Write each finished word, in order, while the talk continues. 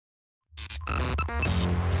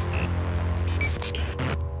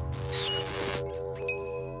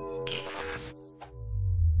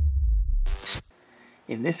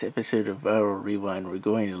In this episode of Viral Rewind, we're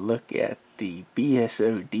going to look at the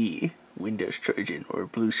BSOD, Windows Trojan, or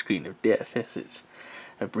Blue Screen of Death, as it's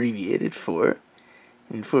abbreviated for.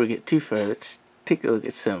 And before we get too far, let's take a look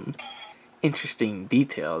at some interesting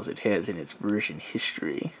details it has in its version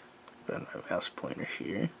history. Got my mouse pointer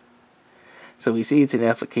here. So we see it's an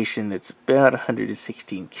application that's about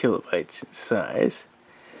 116 kilobytes in size.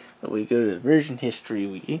 When we go to the version history,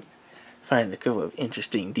 we find a couple of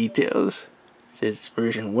interesting details. It says it's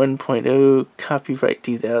version 1.0, copyright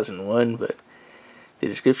 2001, but the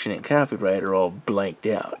description and copyright are all blanked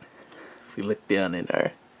out. If we look down in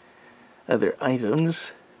our other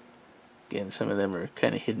items, again, some of them are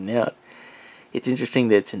kind of hidden out. It's interesting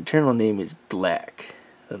that its internal name is Black.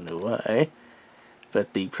 I don't know why,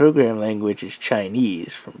 but the program language is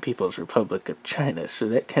Chinese from People's Republic of China, so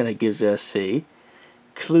that kind of gives us a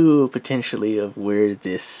clue potentially of where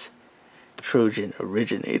this Trojan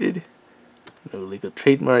originated. No legal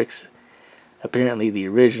trademarks. Apparently the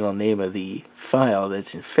original name of the file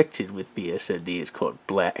that's infected with BSOD is called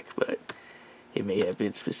Black, but it may have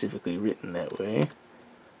been specifically written that way.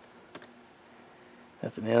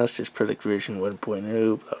 Nothing else, just product version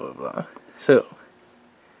 1.0, blah blah blah. So,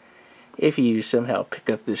 if you somehow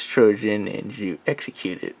pick up this Trojan and you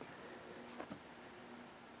execute it,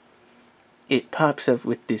 it pops up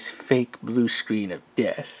with this fake blue screen of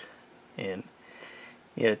death. And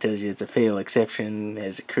it tells you it's a fail exception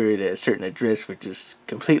has occurred at a certain address, which is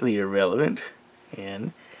completely irrelevant.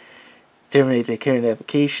 And terminate the current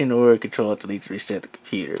application or Control-Alt-Delete to restart the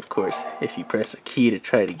computer. Of course, if you press a key to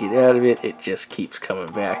try to get out of it, it just keeps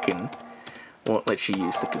coming back and won't let you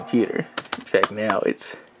use the computer. In fact, now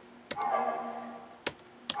it's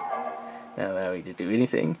not allowing you to do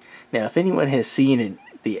anything. Now, if anyone has seen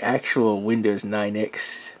the actual Windows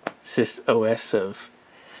 9X OS of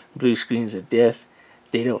blue screens of death,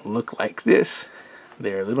 they don't look like this.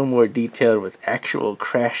 They're a little more detailed with actual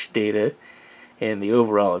crash data, and the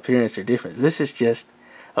overall appearance are different. This is just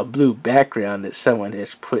a blue background that someone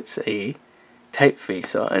has put a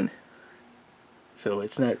typeface on. So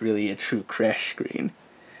it's not really a true crash screen.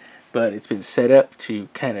 But it's been set up to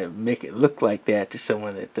kind of make it look like that to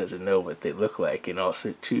someone that doesn't know what they look like, and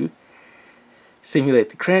also to simulate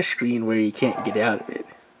the crash screen where you can't get out of it.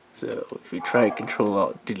 So if we try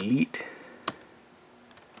Control-Alt-Delete,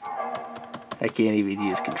 I can't even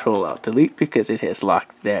use Control-Alt-Delete because it has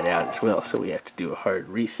locked that out as well, so we have to do a hard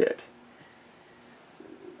reset.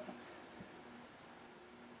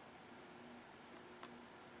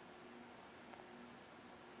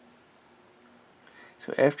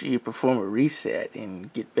 So after you perform a reset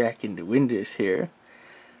and get back into Windows here,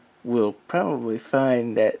 we'll probably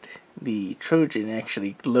find that the Trojan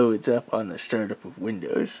actually loads up on the startup of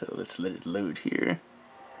Windows. So let's let it load here.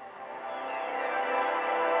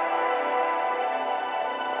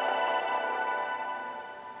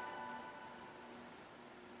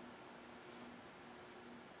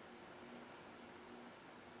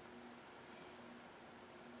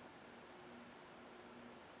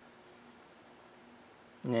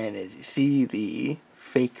 And as you see, the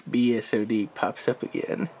fake BSOD pops up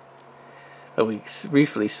again. But we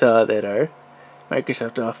briefly saw that our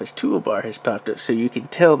Microsoft Office toolbar has popped up, so you can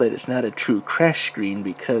tell that it's not a true crash screen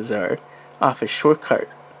because our Office shortcut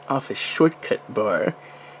bar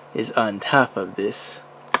is on top of this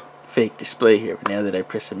fake display here. But now that I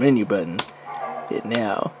press the menu button, it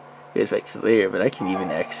now goes back to there, but I can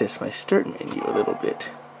even access my start menu a little bit.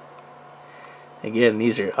 Again,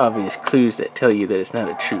 these are obvious clues that tell you that it's not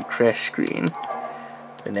a true crash screen.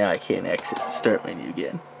 But now I can't access the start menu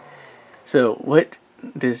again. So what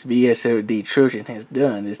this BSOD Trojan has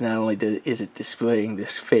done is not only is it displaying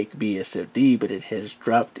this fake BSOD, but it has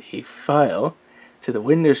dropped a file to the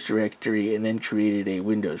Windows directory and then created a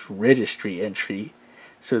Windows registry entry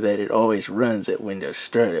so that it always runs at Windows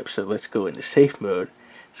startup. So let's go into safe mode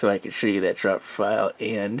so I can show you that dropped file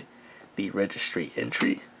and the registry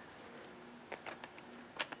entry.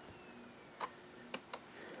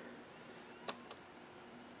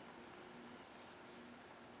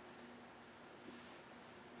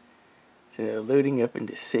 So loading up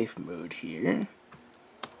into safe mode here.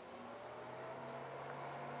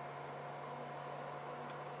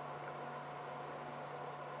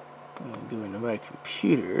 I'm going to my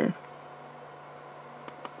computer.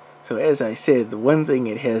 So as I said, the one thing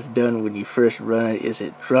it has done when you first run it is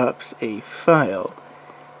it drops a file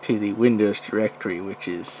to the Windows directory, which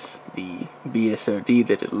is the BSOD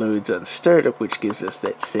that it loads on startup, which gives us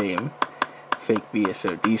that same fake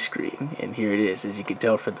BSOD screen. And here it is, as you can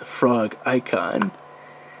tell from the frog icon,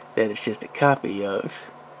 that it's just a copy of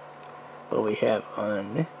what we have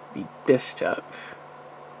on the desktop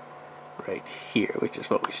right here, which is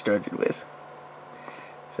what we started with.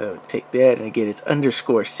 So take that, and again, it's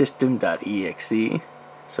underscore system.exe.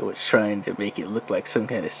 So it's trying to make it look like some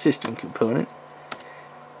kind of system component.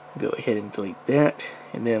 Go ahead and delete that,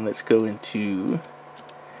 and then let's go into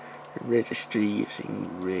registry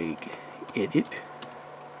using reg edit.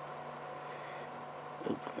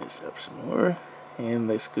 Open this up some more, and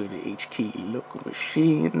let's go to HKey local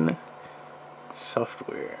machine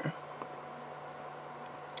software.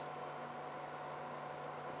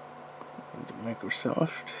 Into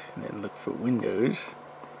Microsoft, and then look for Windows.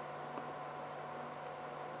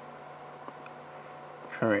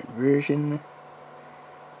 Current version,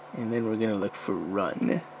 and then we're going to look for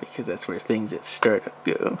run, because that's where things at startup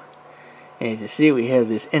go. And as you see, we have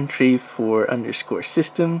this entry for underscore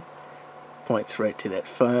system, points right to that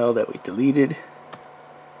file that we deleted.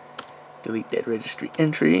 Delete that registry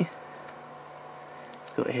entry.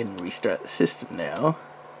 Let's go ahead and restart the system now.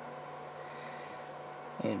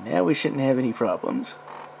 And now we shouldn't have any problems.